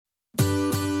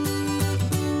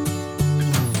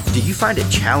Do you find it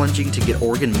challenging to get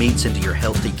organ meats into your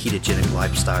healthy ketogenic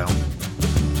lifestyle?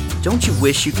 Don't you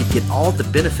wish you could get all the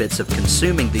benefits of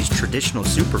consuming these traditional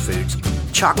superfoods,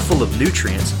 chock full of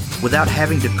nutrients, without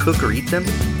having to cook or eat them?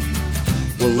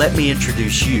 Well, let me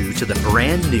introduce you to the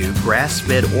brand new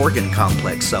grass-fed organ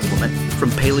complex supplement from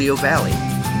Paleo Valley,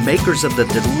 makers of the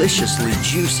deliciously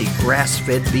juicy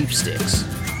grass-fed beef sticks.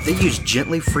 They use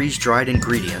gently freeze-dried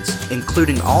ingredients,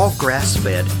 including all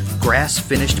grass-fed,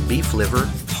 grass-finished beef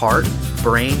liver, heart,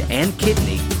 brain, and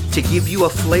kidney to give you a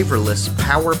flavorless,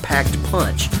 power-packed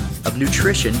punch of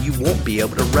nutrition you won't be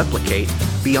able to replicate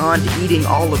beyond eating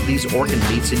all of these organ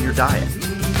meats in your diet.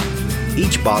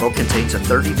 Each bottle contains a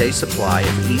 30-day supply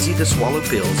of easy-to-swallow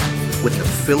pills with no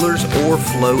fillers or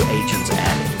flow agents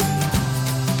added.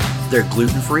 They're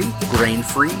gluten-free,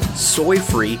 grain-free,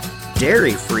 soy-free,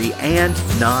 dairy-free, and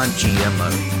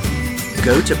non-GMO.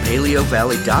 Go to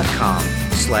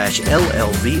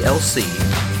paleovalley.com/LLVLC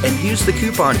and use the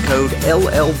coupon code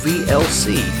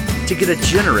LLVLC to get a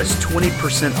generous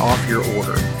 20% off your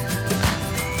order.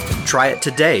 Try it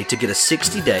today to get a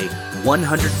 60-day,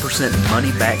 100%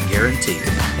 money-back guarantee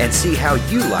and see how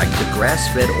you like the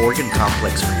grass-fed organ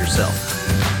complex for yourself.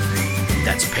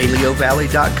 That's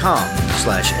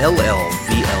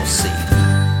paleovalley.com/LLVLC.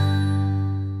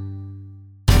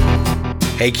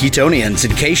 Hey Ketonians,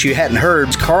 in case you hadn't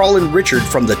heard, Carl and Richard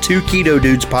from the Two Keto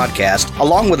Dudes podcast,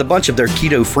 along with a bunch of their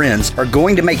keto friends, are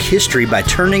going to make history by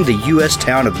turning the U.S.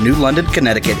 town of New London,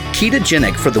 Connecticut,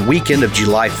 ketogenic for the weekend of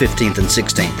July 15th and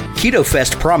 16th. Keto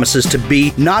Fest promises to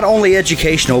be not only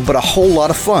educational, but a whole lot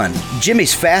of fun.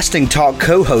 Jimmy's Fasting Talk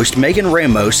co-host Megan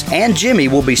Ramos and Jimmy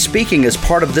will be speaking as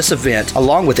part of this event,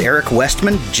 along with Eric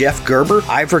Westman, Jeff Gerber,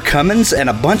 Ivor Cummins,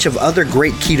 and a bunch of other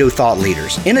great keto thought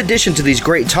leaders. In addition to these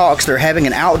great talks, they're having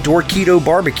an outdoor keto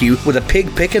barbecue with a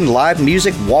pig picking, live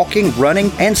music, walking,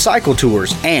 running, and cycle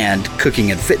tours, and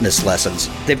cooking and fitness lessons.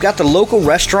 They've got the local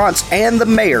restaurants and the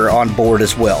mayor on board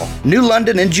as well. New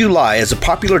London in July is a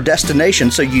popular destination,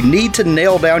 so you need to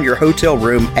nail down your hotel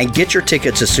room and get your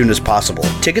tickets as soon as possible.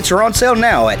 Tickets are on sale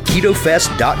now at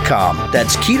ketofest.com.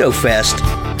 That's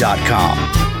ketofest.com.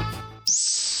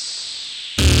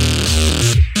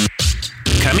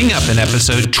 Coming up in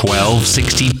episode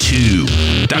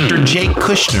 1262, Dr. Jake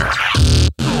Kushner.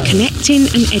 Connecting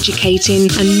and educating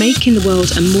and making the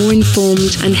world a more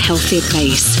informed and healthier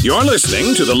place. You're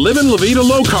listening to the Livin' La Vida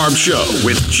Low Carb Show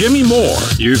with Jimmy Moore.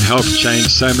 You've helped change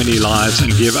so many lives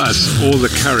and give us all the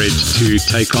courage to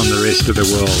take on the rest of the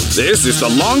world. This is the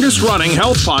longest running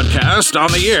health podcast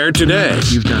on the air today.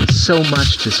 You've done so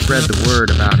much to spread the word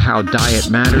about how diet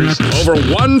matters. Over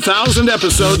 1,000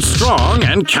 episodes strong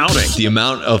and counting. The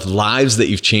amount of lives that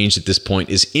you've changed at this point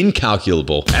is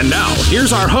incalculable. And now,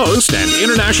 here's our host and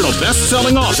international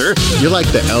best-selling author. You're like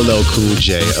the LL Cool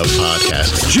J of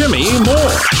podcasting. Jimmy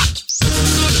Moore.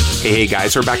 Hey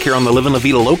guys, we're back here on the Livin' La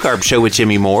Vida Low Carb Show with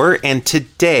Jimmy Moore, and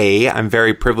today I'm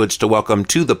very privileged to welcome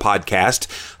to the podcast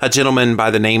a gentleman by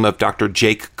the name of Dr.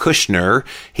 Jake Kushner.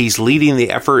 He's leading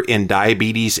the effort in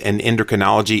diabetes and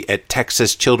endocrinology at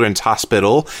Texas Children's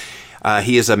Hospital.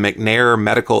 He is a McNair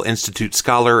Medical Institute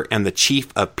scholar and the chief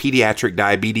of pediatric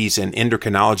diabetes and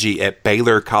endocrinology at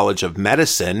Baylor College of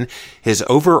Medicine. His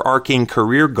overarching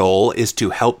career goal is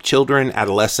to help children,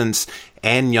 adolescents,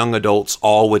 and young adults,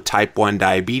 all with type 1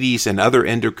 diabetes and other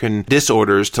endocrine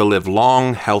disorders, to live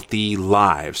long, healthy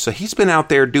lives. So he's been out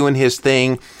there doing his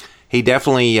thing. He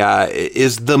definitely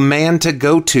is the man to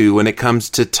go to when it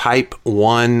comes to type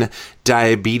 1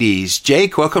 diabetes.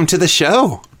 Jake, welcome to the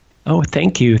show. Oh,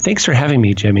 thank you. Thanks for having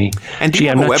me, Jimmy. And do you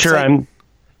have a website?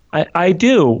 I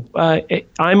do.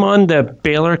 I'm on the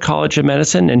Baylor College of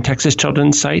Medicine and Texas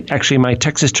Children's site. Actually, my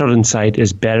Texas Children's site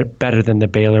is better than the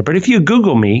Baylor. But if you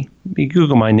Google me, you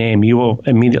Google my name, you will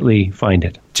immediately find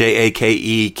it.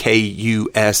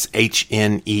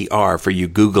 JakeKushner for you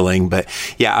Googling. But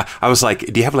yeah, I was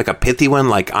like, do you have like a pithy one?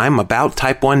 Like I'm about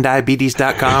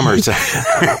type1diabetes.com or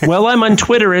something? Well, I'm on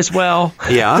Twitter as well.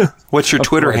 Yeah? What's your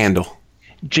Twitter handle?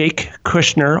 Jake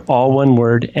Kushner, all one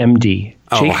word, MD.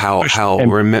 Oh, how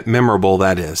memorable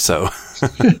that is. So,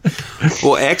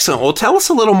 well, excellent. Well, tell us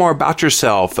a little more about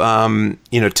yourself.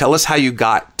 Tell us how you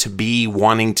got to be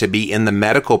wanting to be in the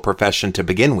medical profession to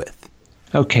begin with.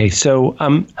 Okay, so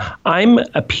I'm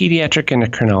a pediatric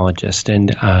endocrinologist,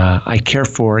 and I care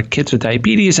for kids with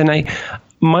diabetes, and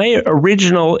my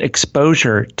original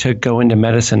exposure to go into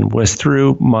medicine was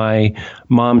through my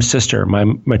mom's sister, my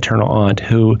maternal aunt,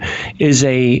 who is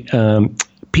a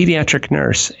pediatric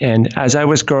nurse. And as I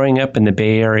was growing up in the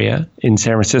Bay Area in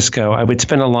San Francisco, I would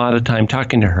spend a lot of time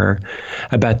talking to her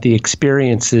about the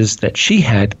experiences that she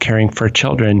had caring for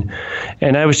children.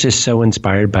 And I was just so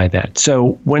inspired by that.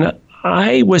 So when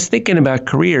I was thinking about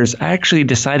careers, I actually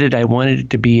decided I wanted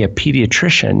to be a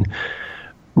pediatrician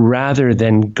rather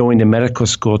than going to medical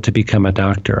school to become a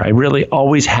doctor. I really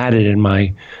always had it in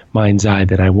my mind's eye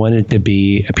that I wanted to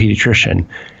be a pediatrician.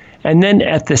 And then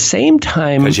at the same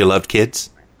time... Because you loved kids?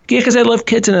 Yeah, because I love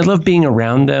kids and I love being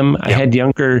around them. Yep. I had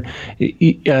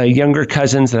younger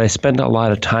cousins that I spent a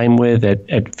lot of time with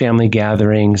at family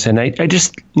gatherings. And I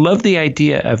just love the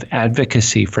idea of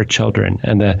advocacy for children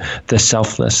and the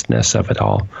selflessness of it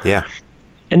all. Yeah.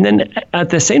 And then at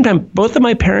the same time, both of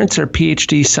my parents are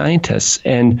PhD scientists,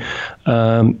 and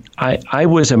I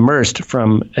was immersed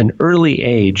from an early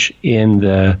age in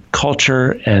the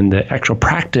culture and the actual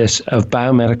practice of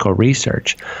biomedical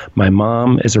research. My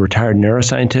mom is a retired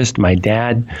neuroscientist. My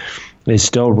dad is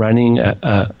still running a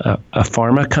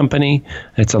pharma company.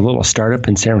 It's a little startup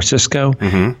in San Francisco.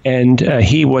 Mm-hmm. And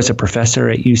he was a professor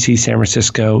at UC San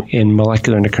Francisco in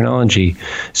molecular endocrinology.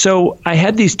 So I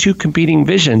had these two competing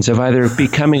visions of either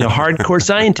becoming a hardcore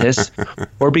scientist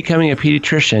or becoming a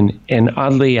pediatrician. And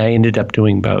oddly, I ended up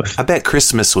doing both. I bet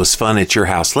Christmas was fun at your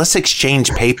house. Let's exchange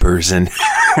papers. And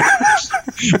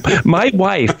my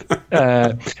wife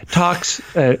talks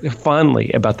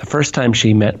fondly about the first time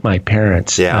she met my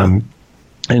parents. Yeah.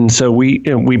 And so we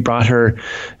brought her.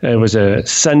 It was a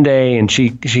Sunday, and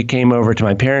she came over to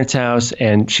my parents' house,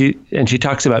 and she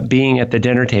talks about being at the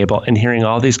dinner table and hearing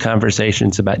all these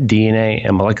conversations about DNA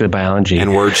and molecular biology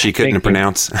and words she couldn't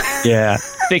pronounce. Yeah,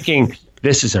 thinking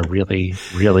this is a really,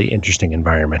 really interesting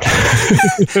environment.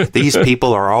 These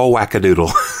people are all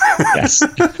wackadoodle. Yes,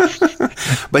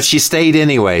 but she stayed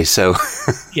anyway. So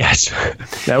yes,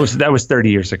 that was 30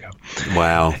 years ago.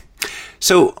 Wow.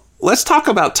 So let's talk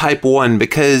about type 1,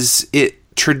 because it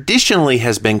traditionally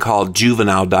has been called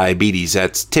juvenile diabetes.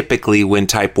 That's typically when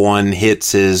type 1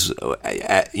 hits is,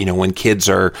 when kids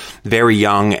are very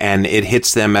young and it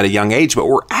hits them at a young age. But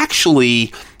we're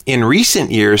actually, in recent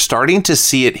years, starting to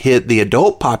see it hit the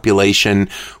adult population,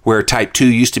 where type 2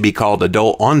 used to be called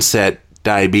adult onset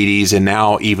diabetes, and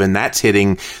now even that's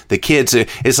hitting the kids.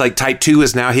 It's like type 2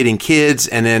 is now hitting kids,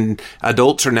 and then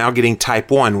adults are now getting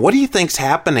type 1. What do you think's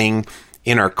happening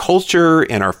in our culture,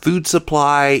 in our food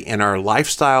supply, in our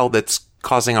lifestyle that's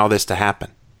causing all this to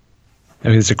happen?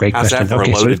 It's a great question. How's that for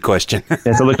a loaded question?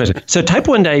 That's a loaded question. So type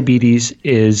 1 diabetes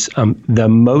is the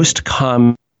most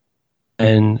common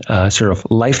sort of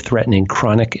life-threatening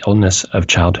chronic illness of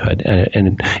childhood.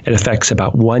 And it affects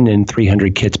about 1 in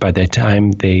 300 kids by the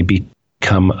time they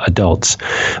become adults.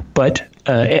 But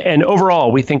and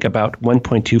overall, we think about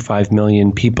 1.25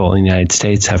 million people in the United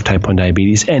States have type 1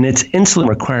 diabetes, and it's insulin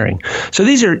requiring. So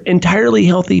these are entirely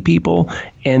healthy people,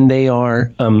 and they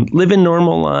are living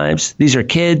normal lives. These are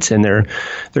kids, and they're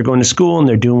going to school, and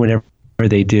they're doing whatever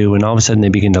they do, and all of a sudden they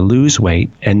begin to lose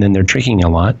weight, and then they're drinking a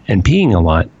lot and peeing a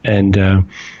lot, and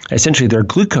essentially their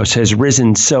glucose has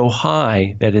risen so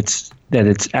high that it's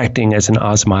acting as an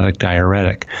osmotic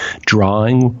diuretic,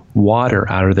 drawing water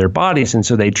out of their bodies, and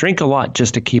so they drink a lot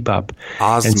just to keep up.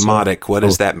 Osmotic, what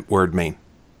does that word mean?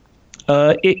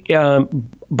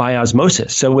 By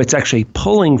osmosis. So it's actually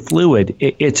pulling fluid.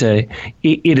 It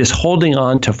is holding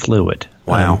on to fluid.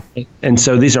 Wow. And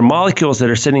so these are molecules that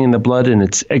are sitting in the blood, and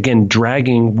it's, again,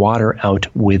 dragging water out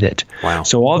with it. Wow.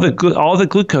 So all the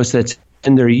glucose that's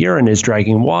in their urine is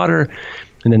dragging water,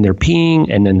 and then they're peeing,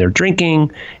 and then they're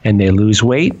drinking, and they lose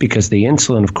weight because the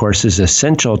insulin, of course, is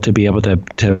essential to be able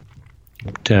to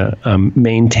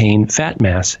maintain fat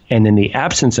mass. And in the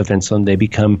absence of insulin, they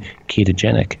become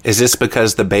ketogenic. Is this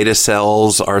because the beta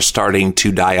cells are starting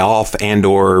to die off and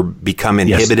or become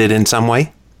inhibited in some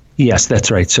way? Yes, that's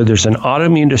right. So there's an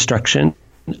autoimmune destruction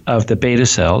of the beta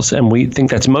cells, and we think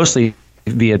that's mostly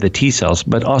via the T cells,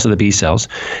 but also the B cells.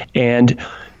 And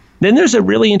then there's a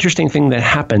really interesting thing that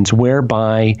happens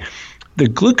whereby the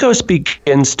glucose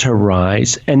begins to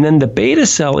rise, and then the beta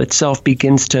cell itself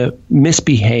begins to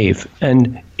misbehave,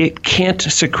 and it can't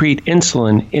secrete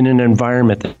insulin in an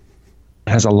environment that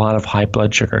has a lot of high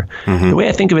blood sugar. Mm-hmm. The way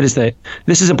I think of it is that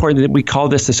this is important, that we call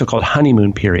this the so-called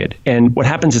honeymoon period. And what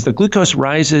happens is the glucose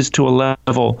rises to a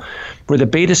level where the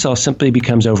beta cell simply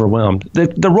becomes overwhelmed.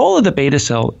 The role of the beta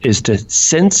cell is to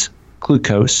sense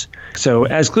glucose. So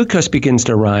as glucose begins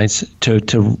to rise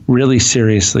to really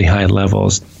seriously high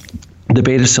levels, the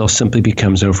beta cell simply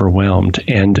becomes overwhelmed,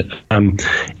 and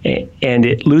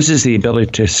it loses the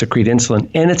ability to secrete insulin.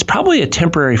 And it's probably a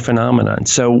temporary phenomenon.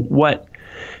 So what?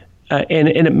 And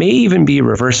it may even be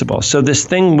reversible. So this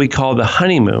thing we call the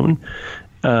honeymoon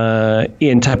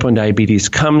in type 1 diabetes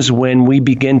comes when we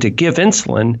begin to give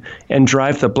insulin and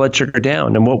drive the blood sugar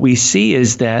down. And what we see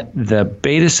is that the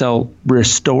beta cell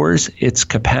restores its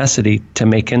capacity to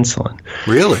make insulin.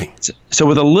 Really? So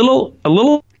with a little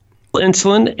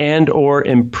insulin and or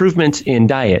improvements in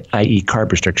diet, i.e.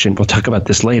 carb restriction. We'll talk about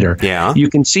this later. Yeah. You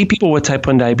can see people with type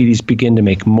 1 diabetes begin to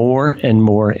make more and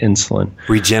more insulin.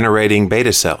 Regenerating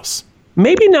beta cells.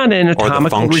 Maybe not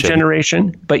anatomical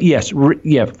regeneration, but yes,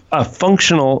 a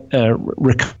functional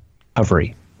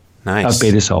recovery of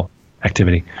beta cell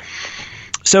activity.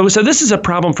 So this is a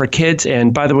problem for kids,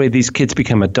 and by the way, these kids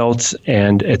become adults,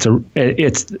 and it's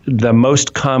the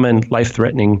most common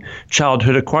life-threatening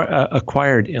childhood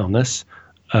acquired illness.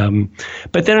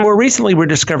 But then more recently, we're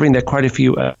discovering that quite a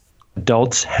few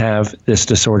adults have this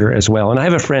disorder as well. And I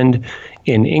have a friend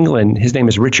in England. His name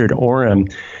is Richard Oram,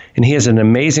 and he has an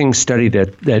amazing study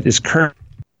that is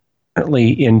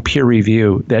currently in peer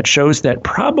review that shows that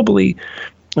probably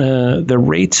the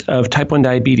rates of type 1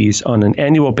 diabetes on an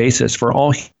annual basis for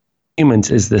all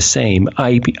humans is the same,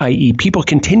 i.e. people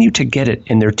continue to get it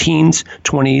in their teens,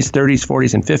 20s, 30s,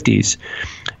 40s, and 50s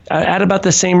at about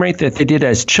the same rate that they did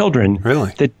as children.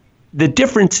 Really? The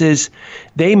difference is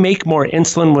they make more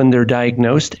insulin when they're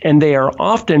diagnosed, and they are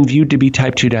often viewed to be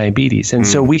type 2 diabetes. And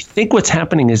so we think what's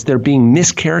happening is they're being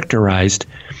mischaracterized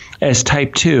as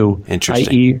type 2,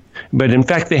 i.e., but in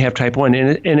fact they have type 1.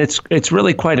 And it's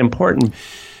really quite important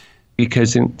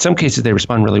because in some cases they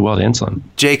respond really well to insulin.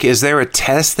 Jake, is there a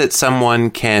test that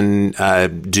someone can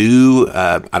do?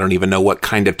 I don't even know what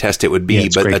kind of test it would be,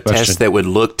 but a test that would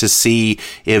look to see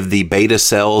if the beta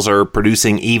cells are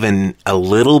producing even a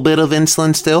little bit of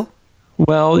insulin still?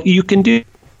 Well, you can do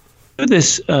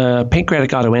this pancreatic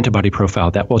autoantibody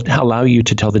profile that will allow you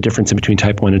to tell the difference in between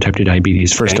type 1 and type 2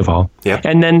 diabetes, first of all. Yep.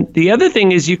 And then the other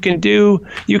thing is you can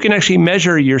actually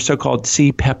measure your so-called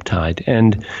C-peptide.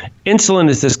 And insulin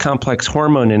is this complex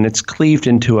hormone, and it's cleaved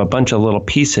into a bunch of little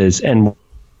pieces. And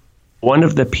one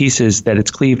of the pieces that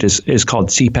it's cleaved is called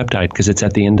C-peptide because it's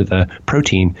at the end of the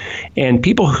protein. And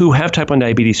people who have type 1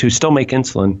 diabetes who still make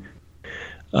insulin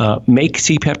make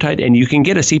C-peptide, and you can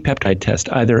get a C-peptide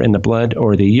test either in the blood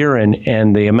or the urine,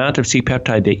 and the amount of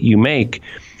C-peptide that you make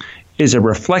is a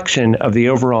reflection of the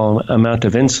overall amount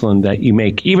of insulin that you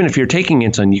make. Even if you're taking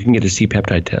insulin, you can get a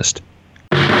C-peptide test.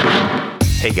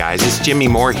 Hey guys, it's Jimmy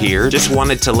Moore here. Just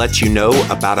wanted to let you know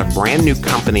about a brand new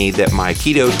company that my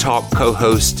Keto Talk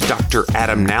co-host Dr.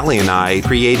 Adam Nally and I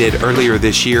created earlier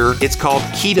this year. It's called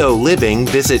Keto Living.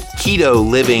 Visit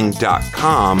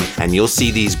ketoliving.com and you'll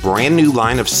see these brand new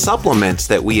line of supplements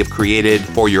that we have created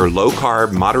for your low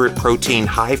carb, moderate protein,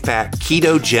 high fat,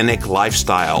 ketogenic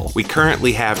lifestyle. We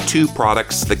currently have 2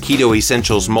 products, the Keto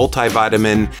Essentials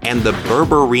Multivitamin and the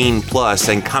Berberine Plus,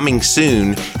 and coming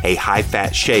soon, a high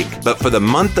fat shake. But for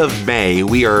the month of May,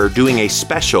 we are doing a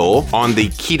special on the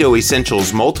Keto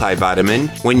Essentials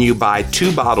Multivitamin. When you buy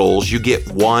 2 bottles, you get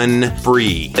 1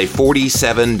 free, a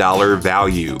 $47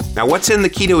 value. Now, what's in the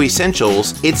Keto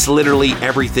Essentials? It's literally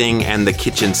everything and the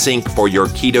kitchen sink for your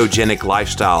ketogenic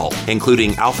lifestyle,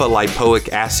 including alpha lipoic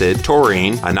acid,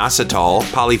 taurine, inositol,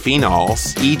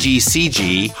 polyphenols,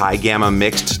 EGCG, high gamma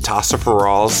mixed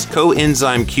tocopherols,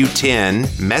 coenzyme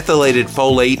Q10, methylated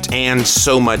folate, and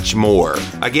so much more.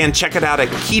 Again, check it out at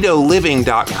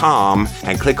ketoliving.com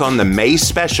and click on the May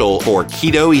special for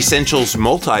Keto Essentials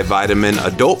Multivitamin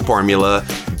Adult Formula.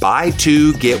 Buy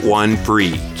 2, get 1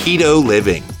 free. Keto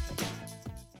Living.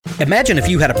 Imagine if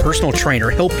you had a personal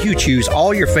trainer help you choose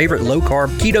all your favorite low-carb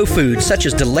keto foods such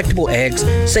as delectable eggs,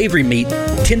 savory meat,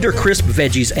 tender crisp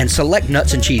veggies, and select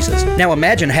nuts and cheeses. Now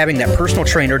imagine having that personal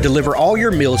trainer deliver all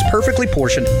your meals perfectly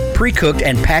portioned, pre-cooked,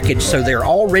 and packaged so they're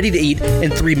all ready to eat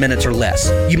in 3 minutes or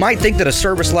less. You might think that a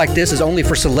service like this is only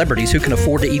for celebrities who can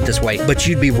afford to eat this way, but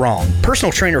you'd be wrong.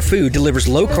 Personal Trainer Food delivers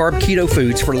low-carb keto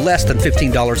foods for less than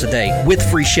 $15 a day with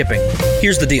free shipping.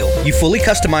 Here's the deal. You fully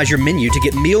customize your menu to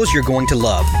get meals you're going to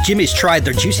love. Jimmy's tried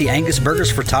their juicy Angus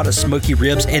burgers, frittatas, smoky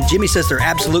ribs, and Jimmy says they're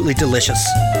absolutely delicious.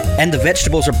 And the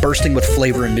vegetables are bursting with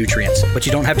flavor and nutrients. But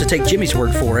you don't have to take Jimmy's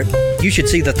word for it. You should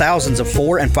see the thousands of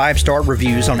 4- and 5-star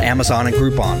reviews on Amazon and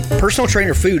Groupon. Personal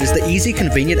Trainer Food is the easy,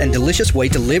 convenient, and delicious way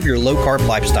to live your low-carb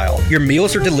lifestyle. Your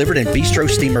meals are delivered in bistro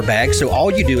steamer bags, so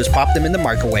all you do is pop them in the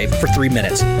microwave for 3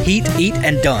 minutes. Heat, eat,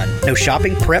 and done. No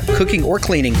shopping, prep, cooking, or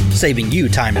cleaning, saving you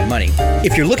time and money.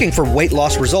 If you're looking for weight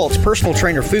loss results, Personal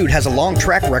Trainer Food has a long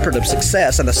track record of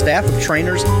success and a staff of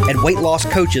trainers and weight loss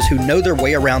coaches who know their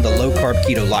way around the low-carb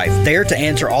keto life, there to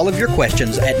answer all of your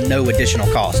questions at no additional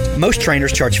cost. Most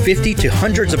trainers charge $50 to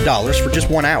hundreds of dollars for just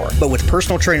 1 hour, but with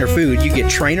Personal Trainer Food, you get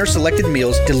trainer-selected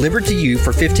meals delivered to you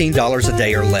for $15 a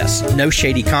day or less. No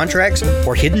shady contracts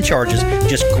or hidden charges,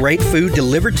 just great food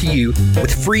delivered to you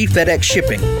with free FedEx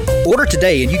shipping. Order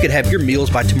today and you could have your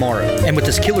meals by tomorrow. And with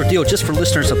this killer deal just for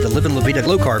listeners of the Livin' La Vida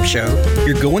Low Carb Show,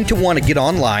 you're going to want to get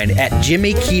online at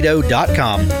Jimmy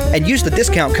perfectketo.com and use the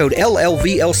discount code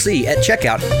LLVLC at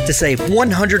checkout to save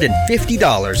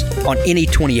 $150 on any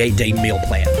 28-day meal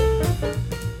plan.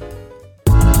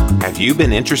 Have you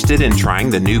been interested in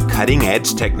trying the new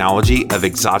cutting-edge technology of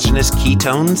exogenous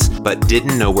ketones but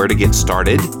didn't know where to get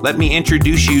started? Let me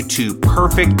introduce you to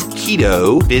Perfect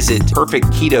Keto. Visit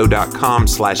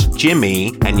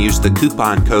perfectketo.com/Jimmy and use the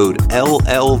coupon code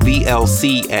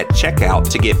LLVLC at checkout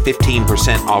to get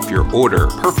 15% off your order.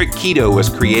 Perfect Keto was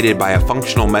created by a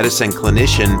functional medicine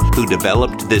clinician who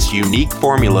developed this unique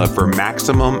formula for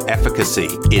maximum efficacy.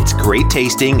 It's great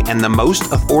tasting and the most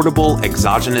affordable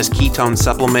exogenous ketone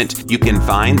supplement you can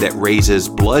find that raises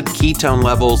blood ketone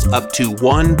levels up to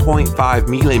 1.5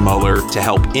 millimolar to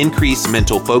help increase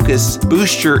mental focus,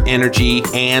 boost your energy,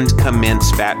 and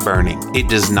commence fat burning. It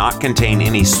does not contain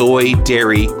any soy,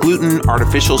 dairy, gluten,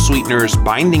 artificial sweeteners,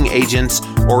 binding agents,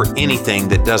 or anything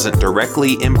that doesn't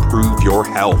directly improve your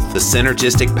health. The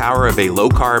synergistic power of a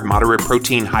low-carb,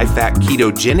 moderate-protein, high-fat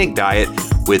ketogenic diet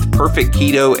with Perfect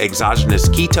Keto exogenous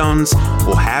ketones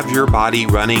will have your body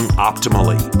running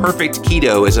optimally. Perfect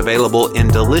Keto is available in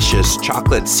delicious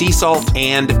chocolate sea salt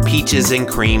and peaches and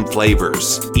cream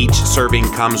flavors. Each serving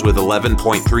comes with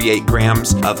 11.38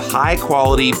 grams of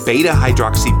high-quality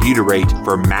beta-hydroxybutyrate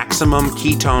for maximum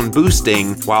ketone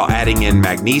boosting while adding in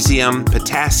magnesium,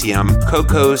 potassium,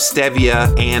 cocoa,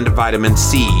 stevia, and vitamin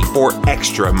C for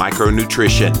extra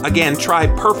micronutrition. Again, try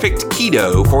Perfect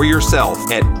Keto for yourself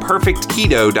at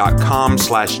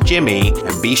perfectketo.com/Jimmy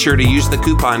and be sure to use the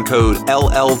coupon code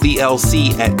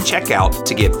LLVLC at checkout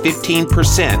to get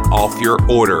 15% off your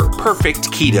order. Perfect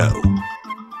Keto.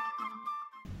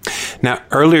 Now,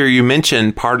 earlier you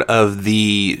mentioned part of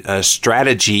the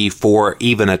strategy for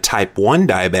even a type 1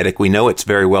 diabetic. We know it's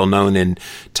very well known in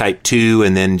type 2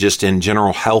 and then just in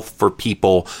general health for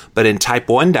people. But in type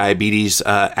 1 diabetes,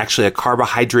 actually a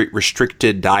carbohydrate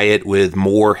restricted diet with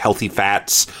more healthy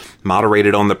fats,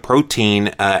 moderated on the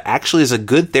protein, actually is a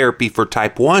good therapy for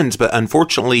type 1s. But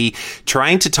unfortunately,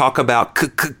 trying to talk about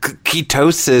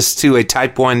ketosis to a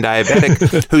type 1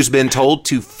 diabetic who's been told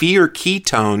to fear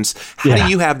ketones, how do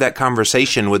you have that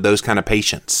conversation with those kind of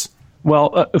patients?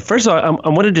 Well, first of all, I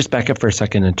want to just back up for a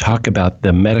second and talk about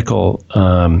the medical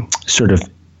sort of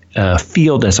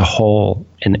field as a whole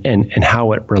and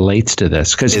how it relates to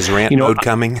this. Because is rant mode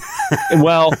coming?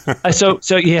 Well,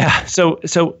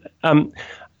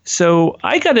 So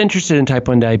I got interested in type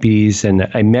 1 diabetes, and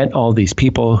I met all these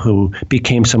people who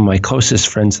became some of my closest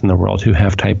friends in the world who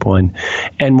have type 1.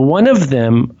 And one of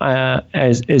them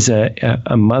is a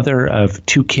mother of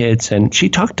 2 kids, and she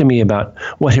talked to me about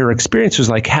what her experience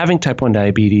was like having type 1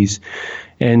 diabetes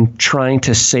and trying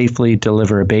to safely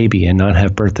deliver a baby and not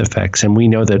have birth defects. And we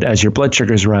know that as your blood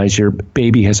sugars rise, your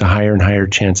baby has a higher and higher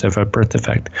chance of a birth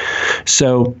defect.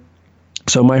 So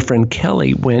my friend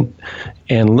Kelly went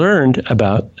and learned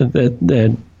about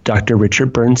the Dr.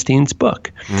 Richard Bernstein's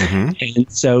book. Mm-hmm. And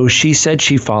so she said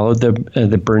she followed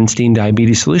the Bernstein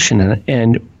Diabetes Solution.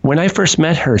 And when I first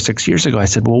met her 6 years ago, I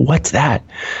said, well, what's that?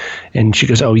 And she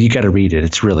goes, oh, you got to read it.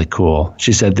 It's really cool.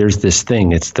 She said, there's this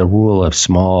thing. It's the rule of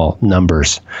small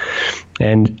numbers.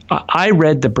 And I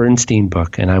read the Bernstein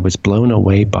book, and I was blown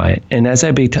away by it. And as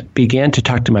I began to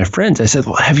talk to my friends, I said,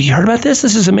 well, have you heard about this?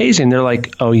 This is amazing. They're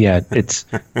like, oh, yeah, it's,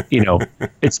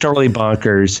 it's totally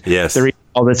bonkers. Yes. They're eating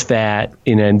all this fat,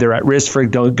 and they're at risk for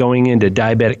going into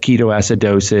diabetic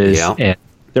ketoacidosis. Yeah. And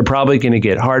they're probably going to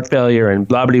get heart failure and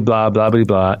blah, blah, blah, blah, blah,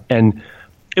 blah. And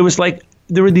it was like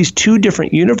there were these 2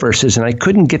 different universes, and I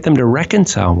couldn't get them to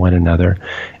reconcile one another.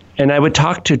 And I would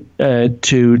talk to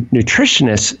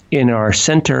nutritionists in our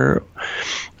center,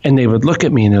 and they would look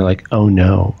at me and they're like, oh,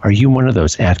 no, are you one of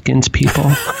those Atkins people?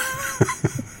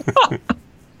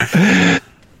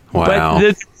 Wow. But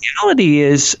the reality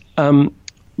is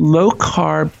low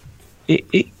carb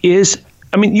is,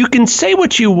 I mean, you can say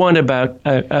what you want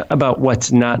about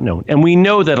what's not known. And we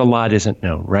know that a lot isn't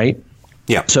known, right?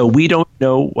 Yeah. So we don't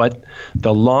know what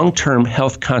the long-term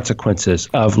health consequences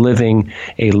of living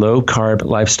a low-carb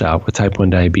lifestyle with type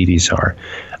 1 diabetes are.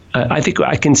 I think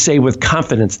I can say with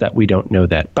confidence that we don't know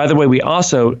that. By the way, we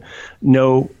also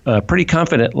know pretty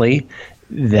confidently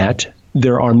that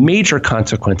there are major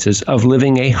consequences of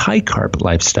living a high-carb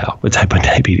lifestyle with type 1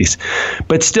 diabetes.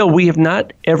 But still, we have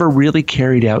not ever really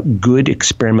carried out good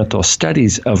experimental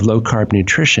studies of low-carb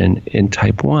nutrition in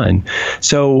type 1.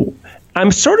 So I'm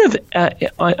sort of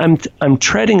I'm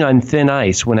treading on thin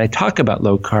ice when I talk about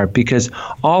low carb, because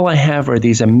all I have are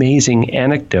these amazing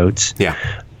anecdotes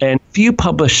and few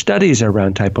published studies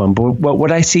around type 1. But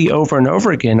what I see over and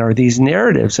over again are these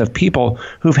narratives of people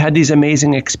who've had these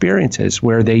amazing experiences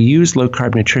where they use low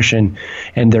carb nutrition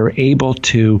and they're able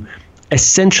to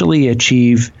essentially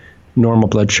achieve normal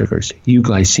blood sugars,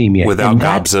 euglycemia. Without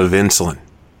gobs of insulin.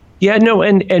 Yeah, no,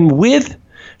 and with,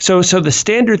 so the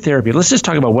standard therapy, let's just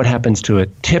talk about what happens to a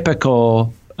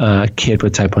typical kid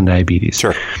with type 1 diabetes.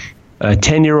 Sure. A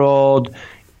 10-year-old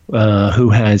who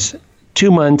has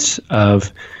 2 months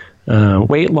of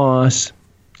weight loss,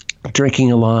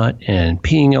 drinking a lot and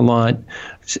peeing a lot,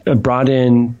 brought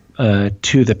in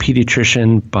to the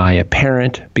pediatrician by a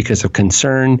parent because of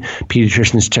concern.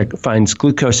 Pediatrician finds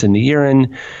glucose in the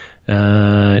urine,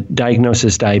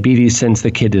 diagnoses diabetes, sends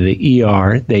the kid to the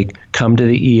ER. They come to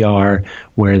the ER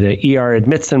where the ER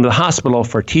admits them to the hospital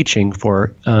for teaching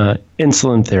for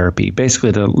insulin therapy,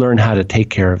 basically to learn how to take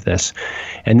care of this.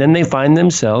 And then they find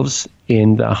themselves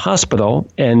in the hospital,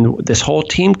 and this whole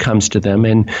team comes to them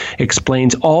and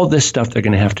explains all this stuff they're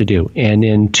going to have to do. And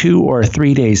in 2 or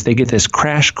 3 days, they get this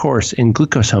crash course in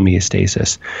glucose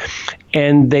homeostasis.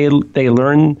 And they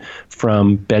learn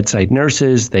from bedside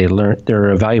nurses.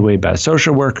 They're evaluated by a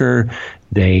social worker.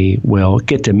 They will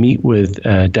get to meet with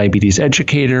a diabetes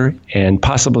educator and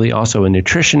possibly also a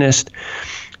nutritionist.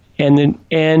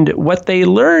 And what they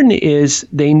learn is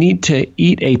they need to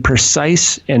eat a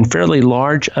precise and fairly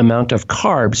large amount of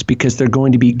carbs because they're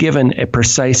going to be given a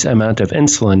precise amount of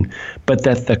insulin, but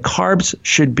that the carbs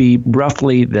should be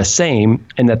roughly the same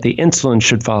and that the insulin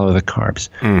should follow the carbs.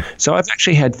 So I've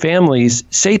actually had families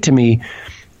say to me,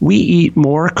 we eat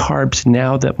more carbs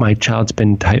now that my child's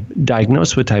been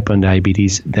diagnosed with type 1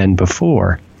 diabetes than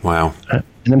before. Wow.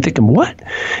 And I'm thinking, what?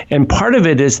 And part of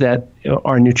it is that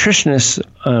our nutritionists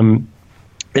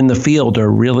in the field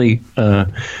are really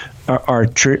are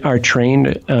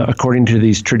trained according to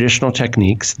these traditional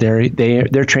techniques.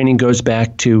 Their training goes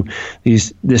back to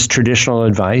this traditional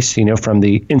advice, from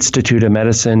the Institute of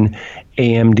Medicine,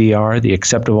 AMDR, the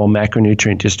Acceptable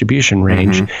Macronutrient Distribution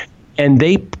Range, and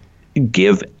they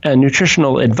give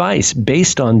nutritional advice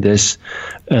based on this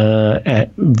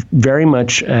very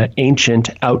much ancient,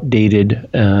 outdated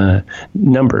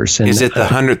numbers. And, is it the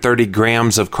 130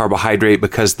 grams of carbohydrate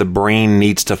because the brain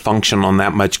needs to function on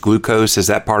that much glucose? Is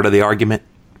that part of the argument?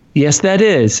 Yes, that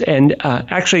is. And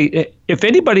actually, if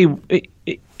anybody,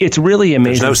 it's really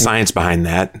amazing. There's no science behind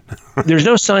that. There's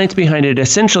no science behind it.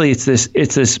 Essentially, it's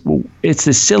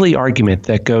this silly argument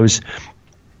that goes,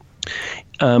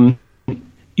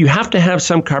 you have to have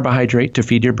some carbohydrate to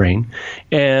feed your brain.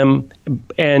 And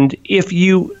if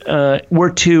you were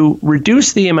to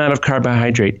reduce the amount of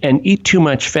carbohydrate and eat too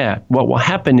much fat, what will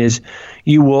happen is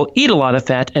you will eat a lot of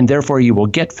fat and therefore you will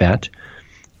get fat.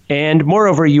 And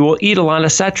moreover, you will eat a lot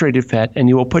of saturated fat and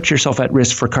you will put yourself at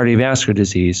risk for cardiovascular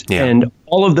disease. Yeah. And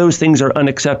all of those things are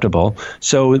unacceptable.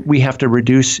 So we have to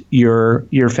reduce your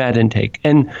fat intake.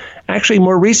 And actually,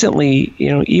 more recently,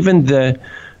 even the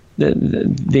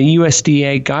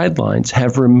USDA guidelines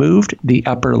have removed the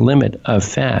upper limit of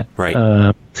fat.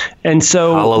 Right. And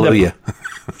so, hallelujah.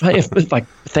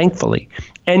 Thankfully.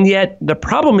 And yet the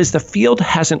problem is the field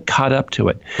hasn't caught up to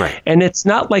it. Right. And it's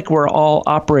not like we're all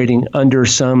operating under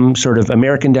some sort of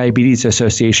American Diabetes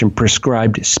Association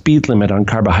prescribed speed limit on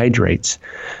carbohydrates.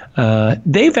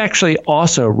 They've actually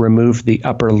also removed the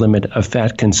upper limit of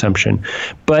fat consumption.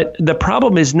 But the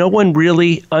problem is no one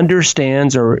really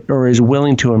understands or is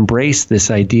willing to embrace this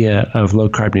idea of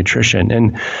low-carb nutrition.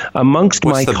 And amongst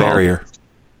What's the barrier?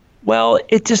 Well,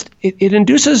 it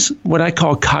induces what I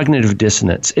call cognitive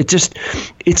dissonance.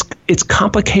 It's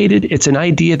complicated. It's an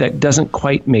idea that doesn't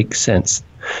quite make sense.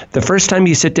 The first time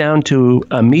you sit down to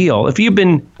a meal, if you've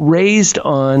been raised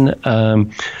on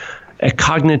a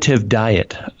cognitive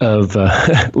diet of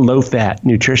low-fat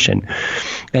nutrition,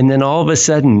 and then all of a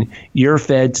sudden you're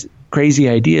fed crazy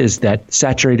ideas that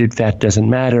saturated fat doesn't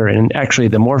matter, and actually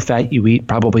the more fat you eat,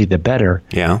 probably the better.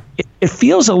 Yeah. It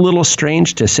feels a little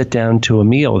strange to sit down to a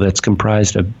meal that's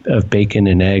comprised of bacon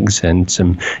and eggs and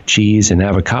some cheese and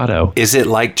avocado. Is it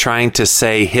like trying to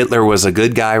say Hitler was a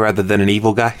good guy rather than an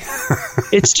evil guy?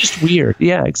 It's just weird.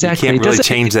 Yeah, exactly. You can't really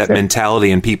change that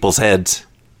mentality in people's heads.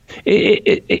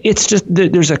 It's just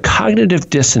there's a cognitive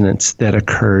dissonance that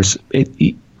occurs.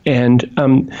 And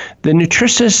the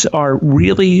nutritionists are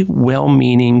really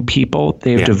well-meaning people.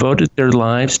 They've devoted their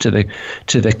lives to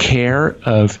the care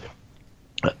of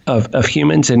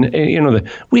humans,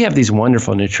 and we have these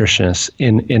wonderful nutritionists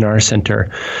in our center.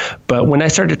 But when I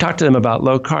started to talk to them about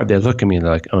low carb, they look at me and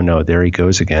they're like, "Oh no, there he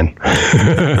goes again."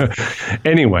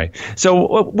 Anyway,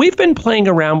 so we've been playing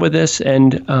around with this,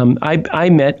 and I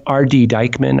met R.D.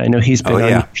 Dykman. I know he's been on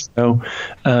your show.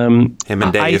 Him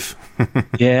and Dave.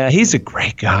 Yeah, he's a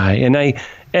great guy, and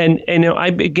I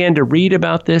began to read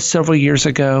about this several years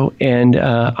ago, and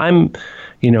I'm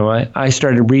I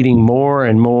started reading more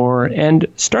and more and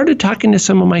started talking to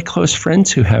some of my close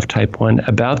friends who have type 1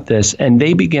 about this, and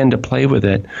they began to play with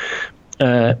it.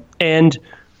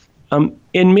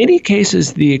 In many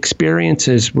cases, the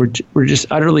experiences were just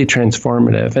utterly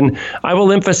transformative. And I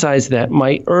will emphasize that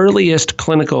my earliest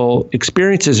clinical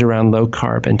experiences around low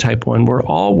carb and type 1 were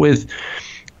all with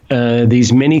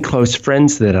these many close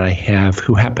friends that I have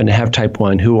who happen to have type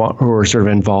 1, who are sort of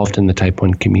involved in the type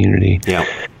 1 community. Yeah.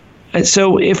 And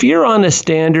so if you're on a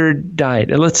standard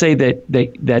diet, and let's say that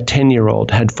that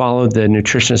 10-year-old had followed the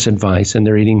nutritionist advice and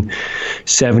they're eating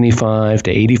 75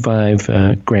 to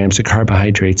 85 grams of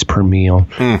carbohydrates per meal,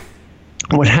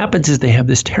 what happens is they have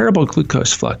this terrible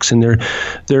glucose flux, and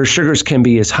their sugars can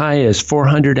be as high as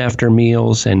 400 after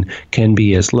meals and can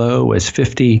be as low as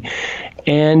 50.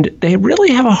 And they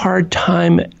really have a hard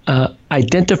time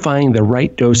identifying the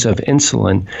right dose of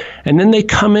insulin. And then they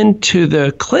come into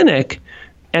the clinic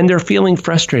and they're feeling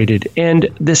frustrated. And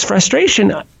this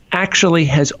frustration actually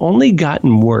has only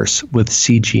gotten worse with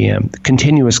CGM,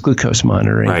 continuous glucose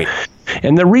monitoring. Right.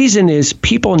 And the reason is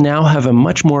people now have a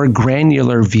much more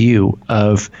granular view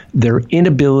of their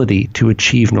inability to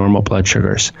achieve normal blood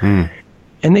sugars. And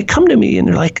they come to me and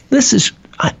they're like, this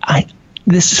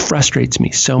frustrates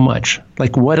me so much.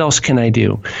 Like, what else can I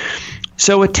do?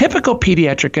 So a typical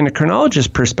pediatric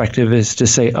endocrinologist perspective is to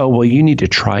say, oh, well, you need to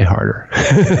try harder.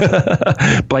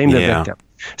 Blame the victim.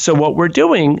 So what we're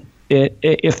doing,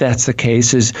 if that's the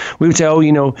case, is we would say,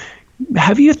 oh,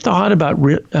 have you thought about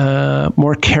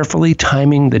more carefully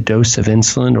timing the dose of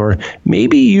insulin? Or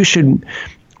maybe you should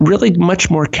really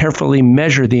much more carefully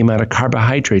measure the amount of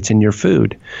carbohydrates in your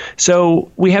food.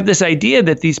 So we have this idea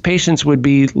that these patients would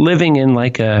be living in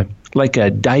like a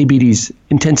diabetes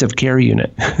intensive care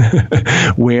unit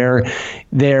where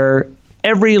their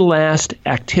every last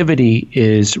activity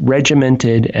is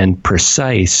regimented and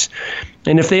precise.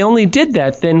 And if they only did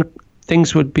that, then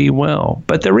things would be well.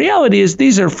 But the reality is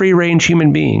these are free-range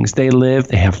human beings. They live,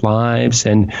 they have lives,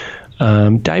 and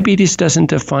diabetes doesn't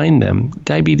define them.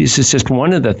 Diabetes is just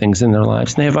one of the things in their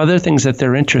lives, and they have other things that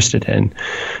they're interested in.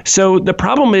 So the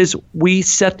problem is we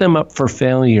set them up for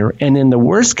failure, and in the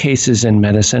worst cases in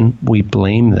medicine, we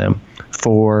blame them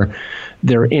for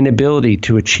their inability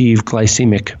to achieve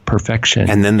glycemic perfection.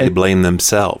 And then they blame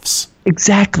themselves.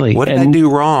 Exactly. What did I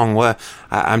do wrong? Well,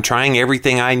 I'm trying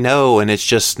everything I know, and it's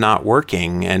just not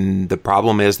working. And the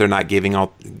problem is they're not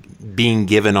being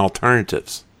given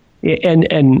alternatives.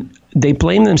 And they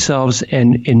blame themselves,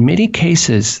 and in many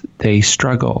cases, they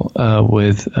struggle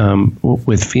with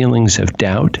feelings of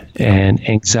doubt and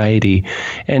anxiety,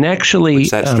 and actually,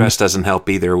 which that stress doesn't help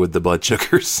either with the blood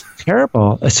sugars.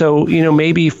 Terrible. So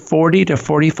maybe 40 to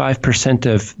 45%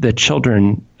 of the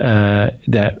children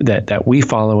that we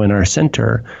follow in our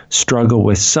center struggle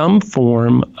with some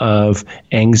form of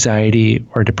anxiety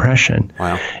or depression.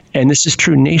 Wow. And this is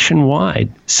true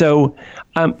nationwide. So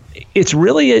it's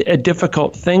really a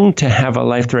difficult thing to have a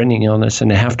life-threatening illness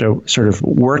and to have to sort of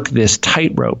work this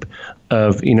tightrope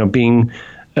of keeping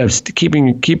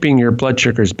your blood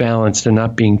sugars balanced and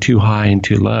not being too high and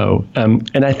too low.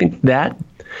 And I think that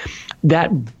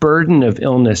burden of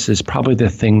illness is probably the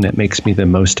thing that makes me the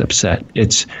most upset.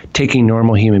 It's taking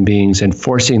normal human beings and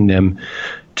forcing them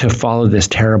to follow this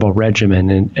terrible regimen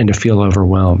and to feel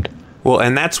overwhelmed. Well,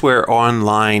 and that's where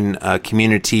online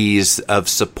communities of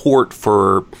support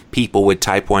for people with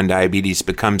type 1 diabetes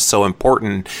becomes so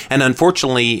important. And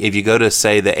unfortunately, if you go to,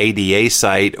 say, the ADA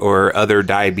site or other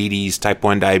type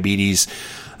 1 diabetes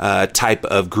type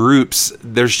of groups,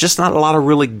 there's just not a lot of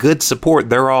really good support.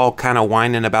 They're all kind of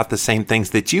whining about the same things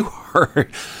that you are.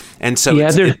 And so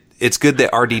it's good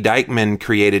that R.D. Dykman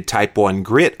created Type 1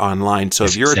 Grit online. So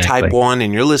if you're a Type 1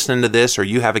 and you're listening to this, or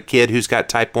you have a kid who's got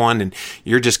Type 1 and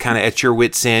you're just kind of at your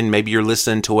wit's end, maybe you're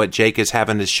listening to what Jake is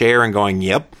having to share and going,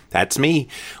 yep, that's me.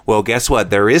 Well, guess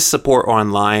what? There is support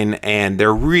online, and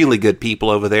they're really good people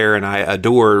over there, and I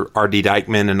adore R.D.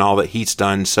 Dykman and all that he's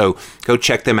done. So go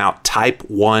check them out, Type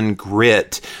 1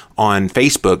 Grit on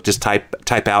Facebook. Just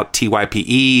type out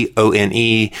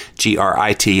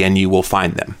TYPEONEGRIT, and you will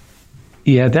find them.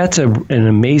 Yeah, that's an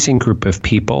amazing group of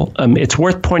people. It's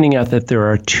worth pointing out that there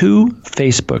are 2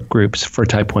 Facebook groups for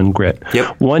Type 1 Grit.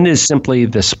 Yep. One is simply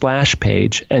the splash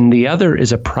page, and the other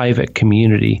is a private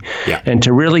community. Yeah. And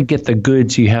to really get the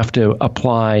goods, you have to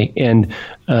apply. And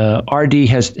RD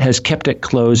has kept it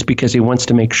closed because he wants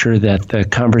to make sure that the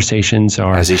conversations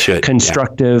are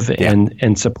constructive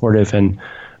and supportive. And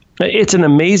it's an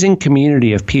amazing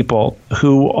community of people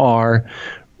who are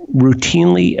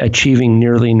routinely achieving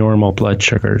nearly normal blood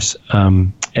sugars.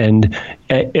 And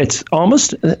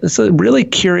it's a really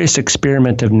curious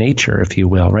experiment of nature, if you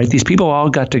will, right? These people all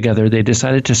got together, they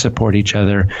decided to support each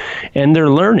other, and they're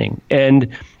learning. And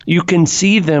you can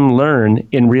see them learn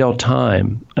in real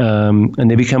time, and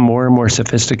they become more and more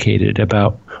sophisticated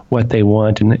about what they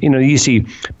want. And, you see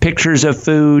pictures of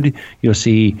food, you'll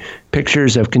see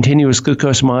pictures of continuous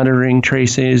glucose monitoring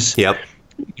traces. Yep.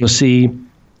 You'll see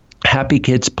happy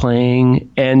kids playing,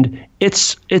 and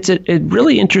it's a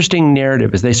really interesting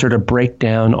narrative as they sort of break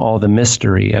down all the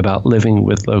mystery about living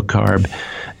with low carb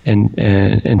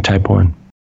and type 1.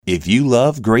 If you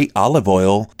love great olive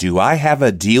oil, do I have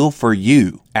a deal for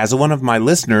you? As one of my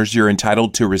listeners, you're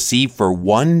entitled to receive for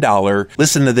 $1,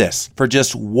 listen to this, for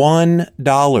just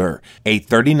 $1, a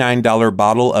 $39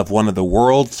 bottle of one of the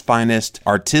world's finest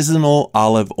artisanal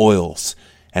olive oils.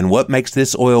 And what makes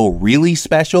this oil really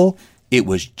special? It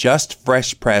was just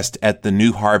fresh pressed at the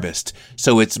new harvest,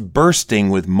 so it's bursting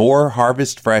with more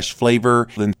harvest fresh flavor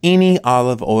than any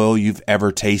olive oil you've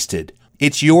ever tasted.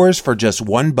 It's yours for just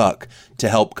 $1 to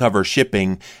help cover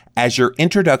shipping as your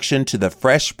introduction to the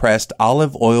Fresh Pressed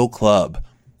Olive Oil Club.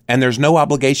 And there's no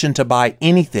obligation to buy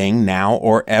anything now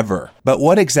or ever. But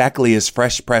what exactly is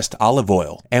fresh pressed olive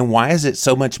oil? And why is it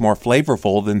so much more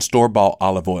flavorful than store-bought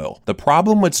olive oil? The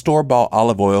problem with store-bought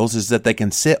olive oils is that they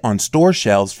can sit on store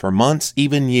shelves for months,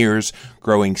 even years,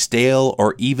 growing stale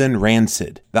or even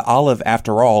rancid. The olive,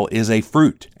 after all, is a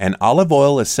fruit. And olive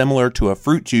oil is similar to a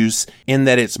fruit juice in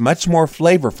that it's much more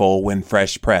flavorful when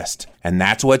fresh pressed. And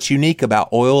that's what's unique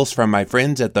about oils from my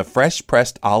friends at the Fresh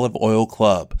Pressed Olive Oil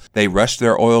Club. They rush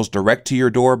their oils direct to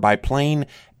your door by plane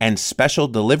and special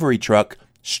delivery truck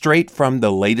straight from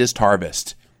the latest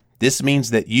harvest. This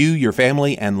means that you, your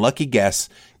family, and lucky guests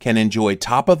can enjoy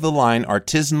top-of-the-line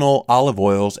artisanal olive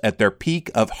oils at their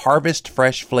peak of harvest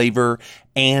fresh flavor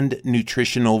and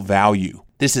nutritional value.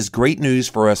 This is great news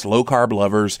for us low-carb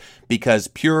lovers because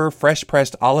pure,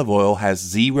 fresh-pressed olive oil has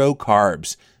 0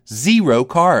 carbs. 0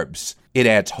 carbs. It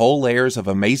adds whole layers of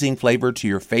amazing flavor to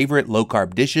your favorite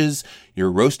low-carb dishes,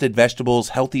 your roasted vegetables,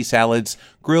 healthy salads,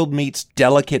 grilled meats,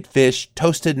 delicate fish,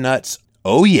 toasted nuts.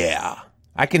 Oh yeah!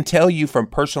 I can tell you from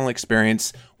personal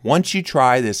experience, once you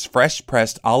try this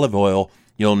fresh-pressed olive oil,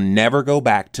 you'll never go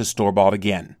back to store-bought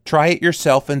again. Try it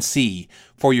yourself and see.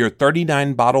 For your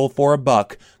 39 bottle for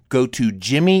 $1, go to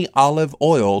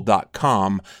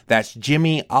jimmyoliveoil.com. That's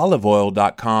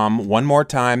jimmyoliveoil.com. One more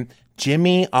time,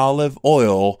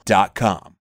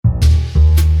 jimmyoliveoil.com.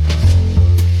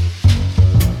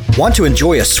 Want to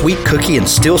enjoy a sweet cookie and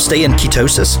still stay in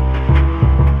ketosis?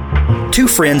 2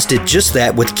 friends did just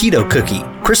that with Keto Cookie.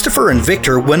 Christopher and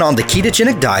Victor went on the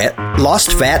ketogenic diet,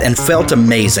 lost fat, and felt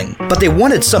amazing. But they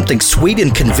wanted something sweet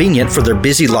and convenient for their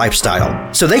busy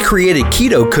lifestyle. So they created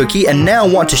Keto Cookie and now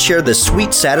want to share this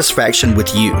sweet satisfaction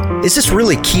with you. Is this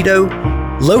really keto?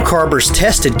 Low carbers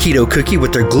tested Keto Cookie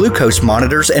with their glucose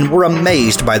monitors and were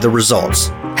amazed by the results.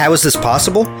 How is this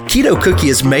possible? Keto Cookie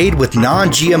is made with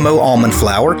non-GMO almond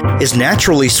flour, is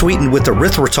naturally sweetened with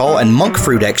erythritol and monk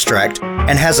fruit extract,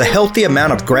 and has a healthy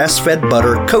amount of grass-fed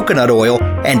butter, coconut oil,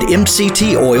 and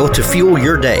MCT oil to fuel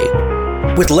your day.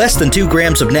 With less than 2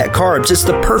 grams of net carbs, it's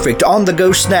the perfect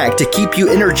on-the-go snack to keep you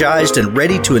energized and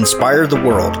ready to inspire the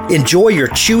world. Enjoy your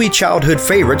chewy childhood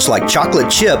favorites like chocolate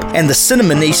chip and the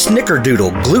cinnamony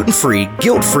snickerdoodle, gluten-free,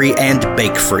 guilt-free, and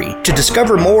bake-free. To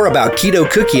discover more about Keto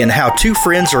Cookie and how 2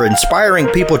 friends are inspiring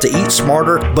people to eat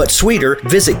smarter but sweeter,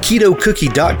 visit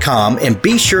ketocookie.com and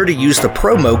be sure to use the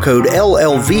promo code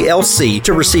LLVLC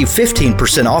to receive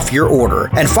 15% off your order.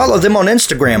 And follow them on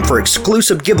Instagram for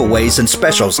exclusive giveaways and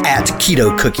specials at Keto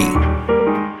Cookie.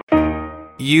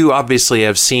 You obviously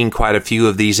have seen quite a few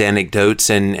of these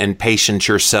anecdotes and patients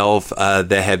yourself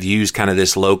that have used kind of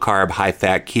this low-carb,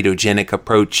 high-fat, ketogenic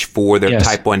approach for their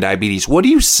type 1 diabetes. What do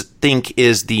you think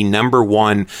is the number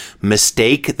one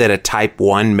mistake that a type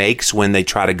 1 makes when they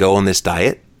try to go on this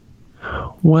diet?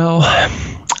 Well,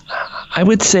 I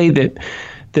would say that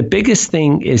the biggest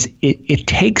thing is it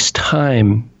takes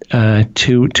time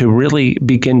to really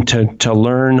begin to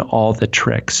learn all the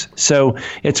tricks. So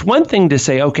it's one thing to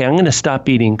say, okay, I'm going to stop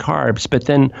eating carbs, but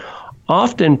then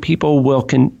often people will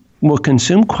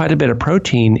consume quite a bit of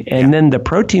protein, and then the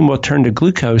protein will turn to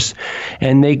glucose,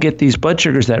 and they get these blood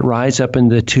sugars that rise up in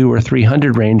the 200 or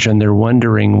 300 range, and they're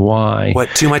wondering why. What,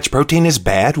 too much protein is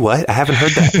bad? What? I haven't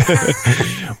heard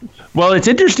that. Well, it's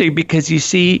interesting because you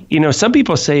see, some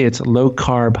people say it's low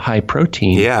carb, high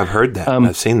protein. Yeah, I've heard that.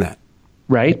 I've seen that.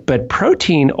 Right? But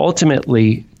protein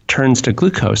ultimately turns to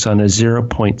glucose on a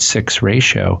 0.6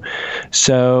 ratio.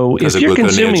 So if you're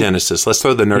consuming... Gluconeogenesis. Let's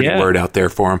throw the nerdy word out there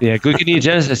for them. Yeah,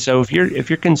 gluconeogenesis. So if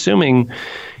you're consuming,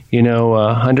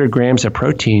 100 grams of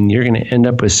protein, you're going to end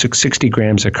up with 60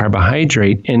 grams of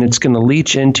carbohydrate, and it's going to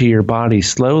leach into your body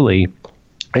slowly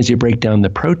as you break down the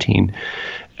protein.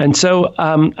 And so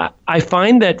I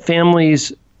find that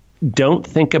families don't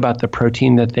think about the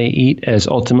protein that they eat as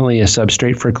ultimately a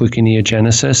substrate for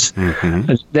gluconeogenesis.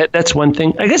 That's one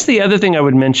thing. I guess the other thing I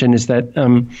would mention is that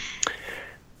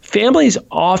families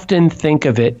often think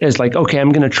of it as like, okay, I'm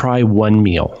going to try one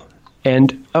meal.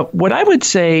 And what I would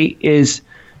say is,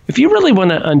 if you really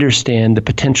want to understand the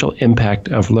potential impact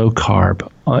of low carb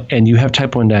and you have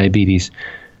type 1 diabetes,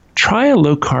 try a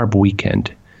low carb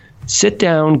weekend. Sit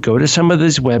down, go to some of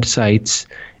these websites,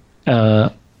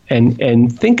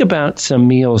 and think about some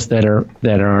meals that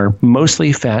are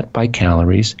mostly fat by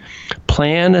calories.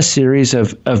 Plan a series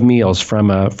of meals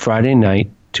from a Friday night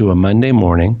to a Monday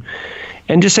morning,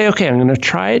 and just say, okay, I'm going to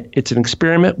try it. It's an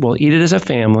experiment. We'll eat it as a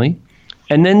family,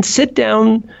 and then sit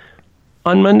down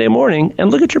on Monday morning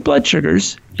and look at your blood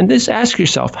sugars and just ask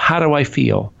yourself, how do I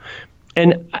feel?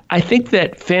 And I think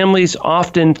that families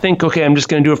often think, okay, I'm just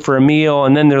going to do it for a meal.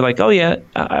 And then they're like, oh, yeah,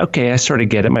 okay, I sort of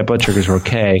get it. My blood sugars are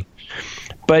okay.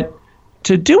 But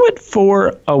to do it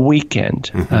for a weekend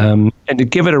and to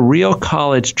give it a real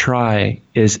college try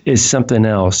is something